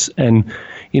else. And,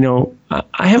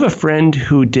 I have a friend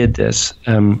who did this,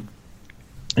 and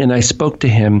I spoke to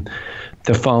him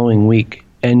the following week.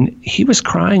 And he was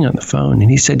crying on the phone,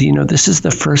 and he said, this is the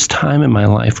first time in my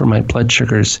life where my blood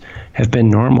sugars have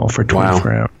been normal for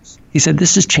 24 hours. He said,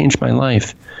 this has changed my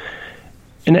life.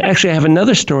 And actually, I have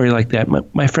another story like that.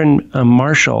 My friend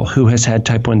Marshall, who has had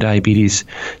type 1 diabetes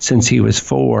since he was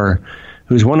 4,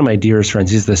 who's one of my dearest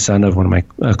friends. He's the son of one of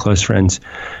my close friends.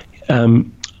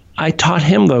 I taught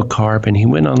him low carb, and he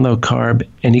went on low carb,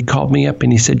 and he called me up,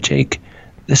 and he said, Jake,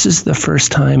 this is the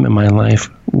first time in my life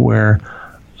where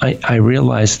I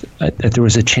realized that there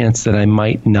was a chance that I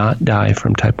might not die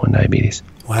from type 1 diabetes.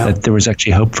 Wow. That there was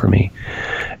actually hope for me.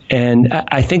 And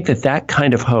I think that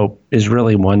kind of hope is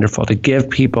really wonderful to give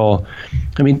people.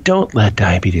 Don't let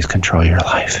diabetes control your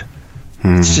life.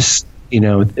 It's just,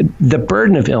 the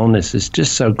burden of illness is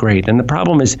just so great. And the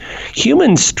problem is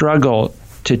humans struggle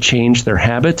to change their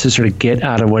habits, to sort of get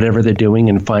out of whatever they're doing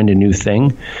and find a new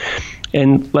thing.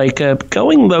 And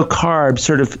going low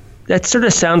carb that sort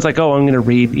of sounds like, I'm going to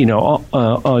read,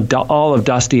 all of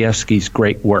Dostoevsky's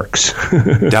great works.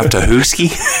 Dostoevsky?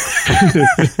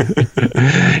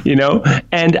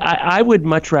 And I would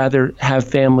much rather have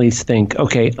families think,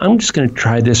 okay, I'm just going to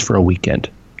try this for a weekend,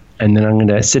 and then I'm going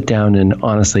to sit down and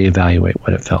honestly evaluate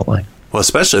what it felt like. Well,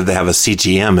 especially if they have a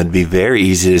CGM, it'd be very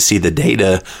easy to see the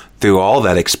data through all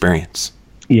that experience.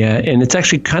 Yeah, and it's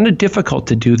actually kind of difficult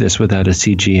to do this without a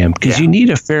CGM because you need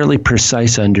a fairly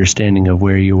precise understanding of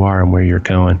where you are and where you're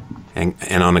going.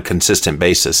 And on a consistent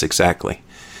basis, exactly.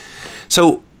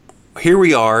 So here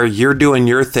we are, you're doing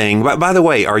your thing. By the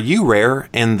way, are you rare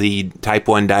in the type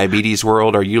 1 diabetes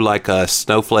world? Are you like a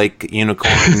snowflake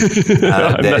unicorn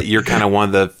that you're kind of one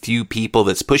of the few people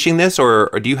that's pushing this? Or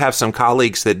do you have some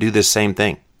colleagues that do this same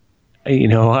thing?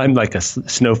 I'm like a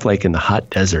snowflake in the hot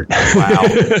desert. Wow.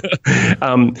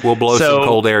 We'll blow some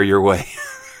cold air your way.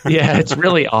 Yeah, it's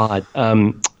really odd.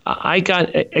 I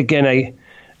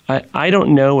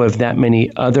don't know of that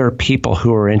many other people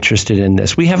who are interested in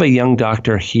this. We have a young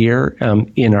doctor here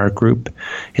in our group.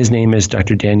 His name is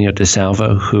Dr. Daniel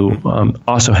DeSalvo, who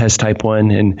also has type 1,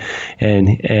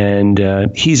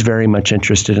 and he's very much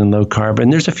interested in low carb.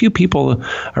 And there's a few people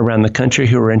around the country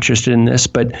who are interested in this,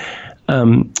 but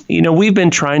we've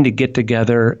been trying to get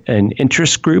together an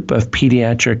interest group of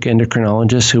pediatric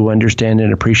endocrinologists who understand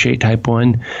and appreciate type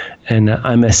 1, and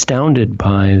I'm astounded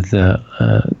by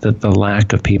the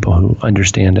lack of people who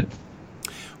understand it.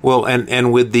 Well,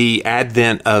 and with the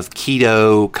advent of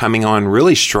keto coming on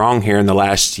really strong here in the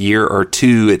last year or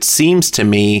two, it seems to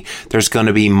me there's going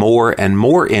to be more and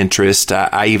more interest.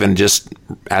 I even just,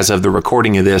 as of the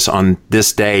recording of this on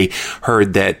this day,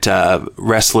 heard that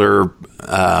wrestler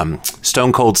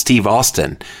Stone Cold Steve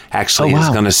Austin actually is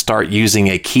going to start using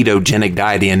a ketogenic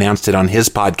diet. He announced it on his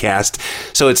podcast.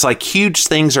 So it's like huge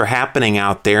things are happening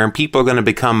out there, and people are going to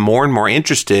become more and more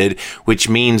interested, which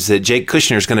means that Jake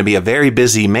Kushner is going to be a very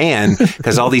busy man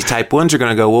because all these type 1s are going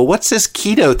to go, well, what's this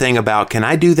keto thing about? Can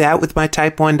I do that with my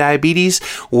type 1 diabetes?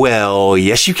 Well,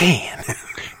 yes, you can.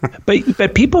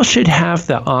 But people should have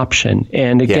the option.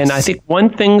 And again, yes. I think one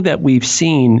thing that we've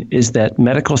seen is that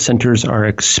medical centers are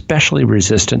especially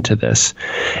resistant to this.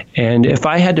 And if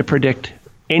I had to predict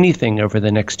anything over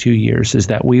the next 2 years, is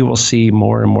that we will see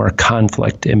more and more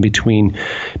conflict in between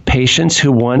patients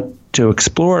who want to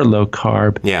explore low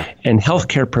carb and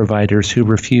healthcare providers who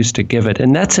refuse to give it.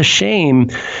 And that's a shame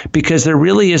because there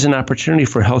really is an opportunity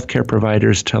for healthcare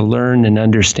providers to learn and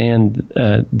understand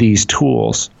these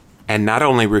tools. And not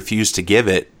only refuse to give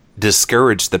it,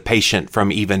 discourage the patient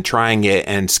from even trying it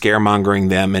and scaremongering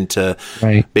them into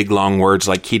big long words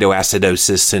like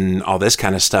ketoacidosis and all this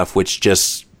kind of stuff, which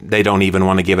just they don't even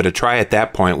want to give it a try at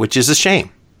that point, which is a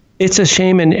shame. It's a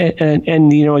shame, and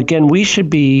again, we should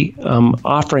be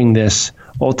offering this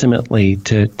ultimately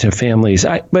to families.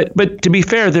 But to be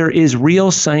fair, there is real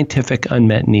scientific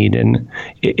unmet need, and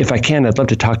if I can, I'd love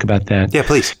to talk about that. Yeah,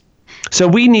 please. So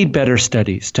we need better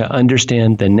studies to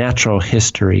understand the natural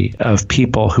history of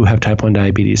people who have type 1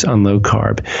 diabetes on low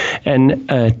carb.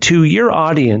 And to your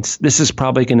audience, this is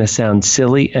probably going to sound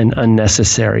silly and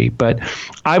unnecessary, but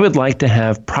I would like to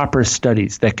have proper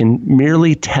studies that can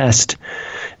merely test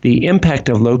the impact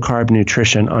of low carb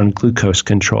nutrition on glucose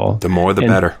control. The more, the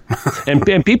better.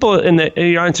 and people in the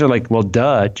audience are like, well,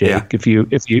 duh, Jake. Yeah.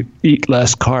 If you eat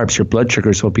less carbs, your blood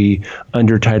sugars will be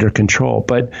under tighter control.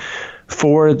 But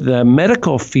for the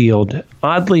medical field,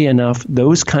 oddly enough,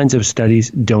 those kinds of studies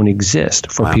don't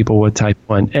exist for people with type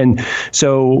 1. And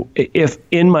so if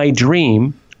in my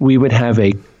dream, we would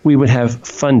have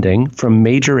funding from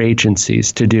major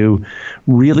agencies to do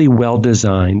really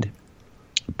well-designed,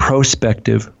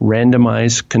 prospective,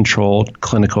 randomized, controlled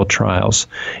clinical trials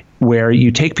where you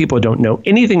take people who don't know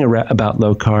anything about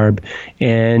low carb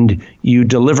and you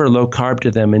deliver low carb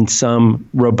to them in some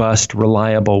robust,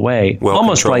 reliable way. Well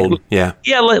almost controlled.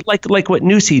 like what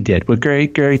Nusi did, what Gary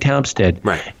Taubes did.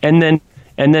 Right. And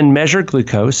then measure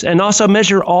glucose and also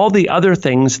measure all the other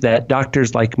things that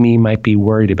doctors like me might be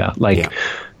worried about, like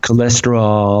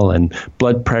cholesterol and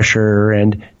blood pressure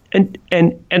and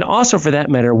also, for that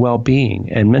matter, well-being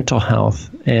and mental health,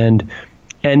 and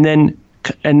then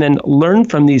learn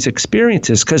from these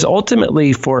experiences. Because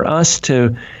ultimately, for us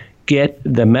to get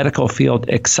the medical field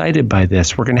excited by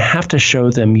this, we're going to have to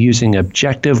show them using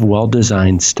objective,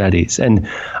 well-designed studies. And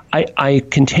I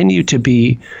continue to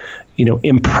be,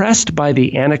 impressed by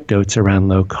the anecdotes around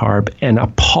low carb and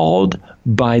appalled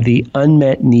by the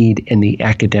unmet need in the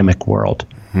academic world.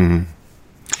 Mm-hmm.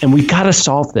 And we've got to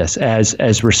solve this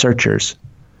as researchers.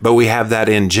 But we have that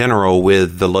in general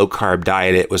with the low-carb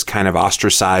diet. It was kind of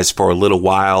ostracized for a little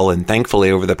while, and thankfully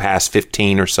over the past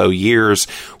 15 or so years,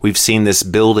 we've seen this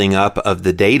building up of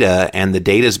the data, and the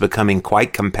data is becoming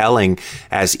quite compelling.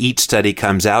 As each study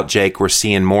comes out, Jake, we're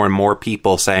seeing more and more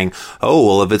people saying, oh,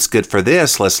 well, if it's good for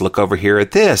this, let's look over here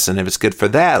at this, and if it's good for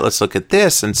that, let's look at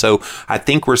this. And so I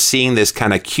think we're seeing this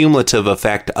kind of cumulative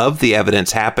effect of the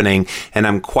evidence happening, and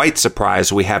I'm quite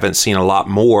surprised we haven't seen a lot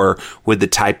more with the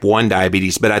type 1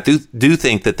 diabetes. But I do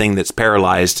think the thing that's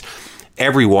paralyzed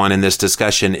everyone in this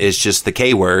discussion is just the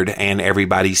K word and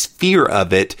everybody's fear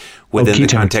of it within the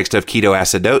context of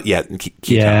ketoacidosis.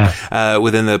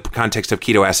 Within the context of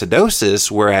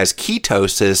ketoacidosis, whereas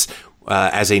ketosis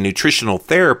as a nutritional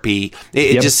therapy,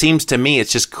 it just seems to me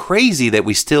it's just crazy that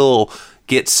we still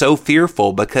get so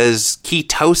fearful, because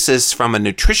ketosis from a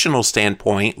nutritional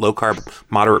standpoint, low carb,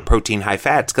 moderate protein, high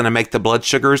fat, it's going to make the blood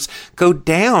sugars go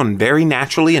down very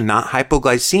naturally and not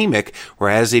hypoglycemic.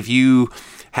 Whereas if you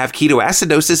have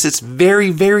ketoacidosis, it's very,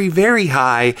 very, very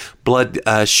high blood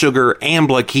sugar and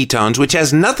blood ketones, which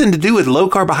has nothing to do with low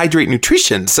carbohydrate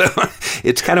nutrition. So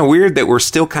it's kind of weird that we're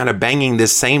still kind of banging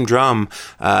this same drum.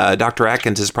 Dr.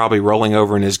 Atkins is probably rolling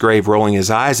over in his grave, rolling his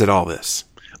eyes at all this.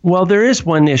 Well, there is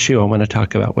one issue I want to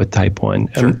talk about with type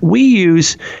 1. Sure. We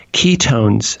use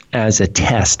ketones as a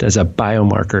test, as a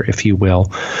biomarker, if you will,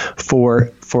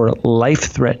 for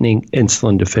life-threatening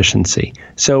insulin deficiency.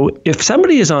 So if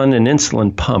somebody is on an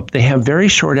insulin pump, they have very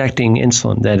short-acting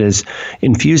insulin that is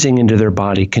infusing into their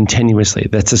body continuously.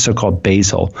 That's a so-called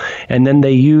basal. And then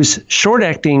they use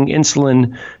short-acting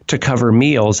insulin to cover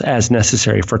meals as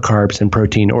necessary for carbs and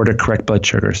protein or to correct blood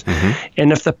sugars. Mm-hmm.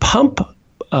 And if the pump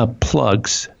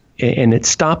plugs and it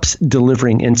stops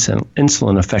delivering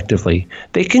insulin effectively,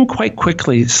 they can quite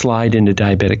quickly slide into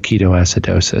diabetic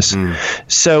ketoacidosis.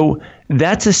 So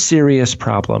that's a serious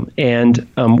problem. And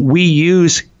we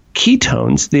use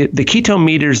ketones, the ketone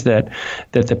meters that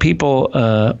the people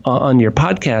on your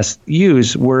podcast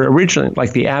use were originally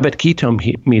like the Abbott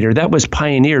ketone meter. That was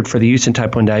pioneered for the use in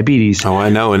type 1 diabetes. Oh, I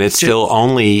know. And it's still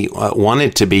only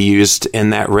wanted to be used in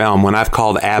that realm. When I've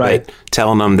called Abbott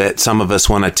telling them that some of us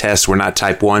want to test, we're not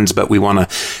type 1s, but we want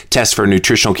to test for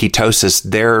nutritional ketosis,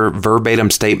 their verbatim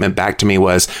statement back to me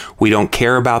was, we don't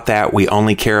care about that. We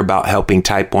only care about helping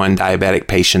type 1 diabetic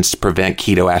patients to prevent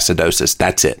ketoacidosis.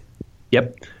 That's it.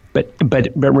 Yep. But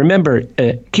remember,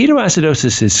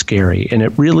 ketoacidosis is scary, and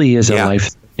it really is a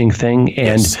life-threatening thing.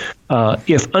 And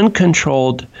if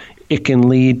uncontrolled, it can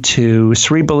lead to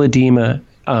cerebral edema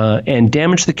and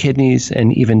damage the kidneys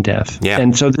and even death. Yeah.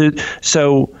 And so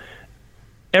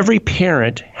every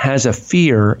parent has a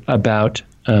fear about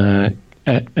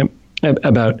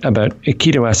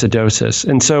ketoacidosis.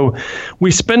 And so we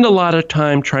spend a lot of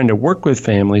time trying to work with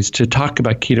families to talk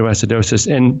about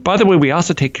ketoacidosis. And by the way, we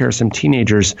also take care of some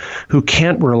teenagers who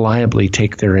can't reliably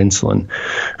take their insulin,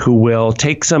 who will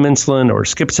take some insulin or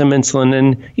skip some insulin.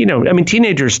 And,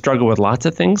 teenagers struggle with lots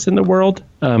of things in the world.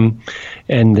 And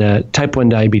type 1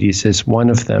 diabetes is one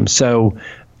of them. So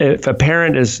if a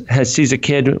parent sees a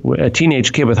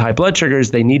teenage kid with high blood sugars,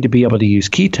 they need to be able to use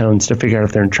ketones to figure out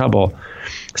if they're in trouble.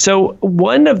 So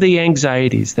one of the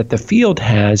anxieties that the field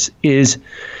has is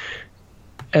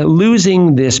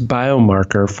losing this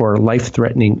biomarker for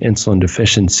life-threatening insulin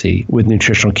deficiency with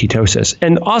nutritional ketosis.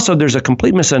 And also there's a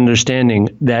complete misunderstanding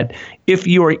that if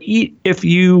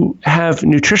you have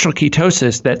nutritional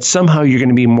ketosis, that somehow you're going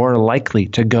to be more likely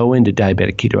to go into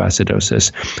diabetic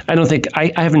ketoacidosis.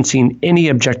 I haven't seen any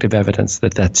objective evidence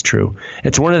that that's true.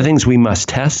 It's one of the things we must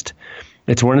test.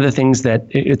 It's one of the things that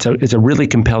it's a really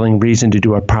compelling reason to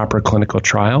do a proper clinical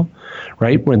trial,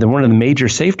 right? One of the major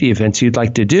safety events you'd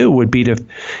like to do would be to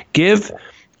give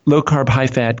low-carb,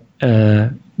 high-fat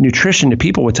nutrition to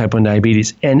people with type 1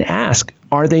 diabetes and ask,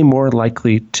 are they more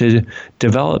likely to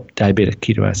develop diabetic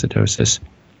ketoacidosis?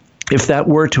 If that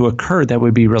were to occur, that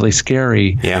would be really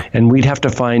scary. Yeah. And we'd have to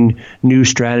find new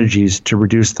strategies to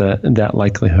reduce that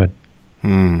likelihood.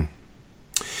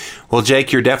 Well,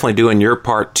 Jake, you're definitely doing your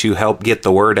part to help get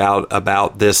the word out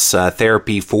about this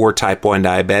therapy for type 1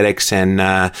 diabetics.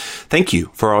 And thank you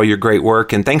for all your great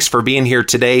work. And thanks for being here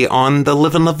today on the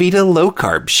Livin' La Vida Low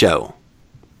Carb Show.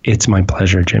 It's my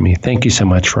pleasure, Jimmy. Thank you so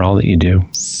much for all that you do.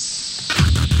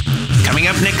 Coming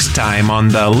up next time on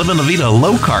the Livin' La Vida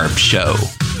Low Carb Show,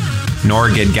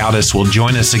 Nora Gedgaudas will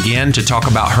join us again to talk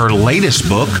about her latest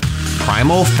book,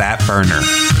 Primal Fat Burner.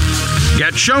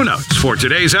 Get show notes for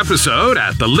today's episode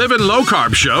at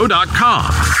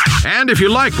thelivinlowcarbshow.com. And if you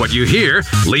like what you hear,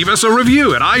 leave us a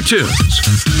review at iTunes.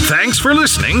 Thanks for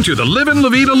listening to the Livin' La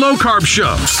Vida Low Carb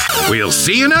Show. We'll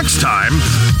see you next time.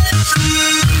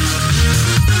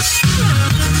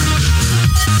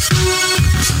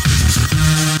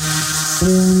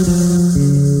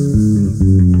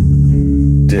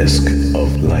 Disc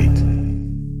of light.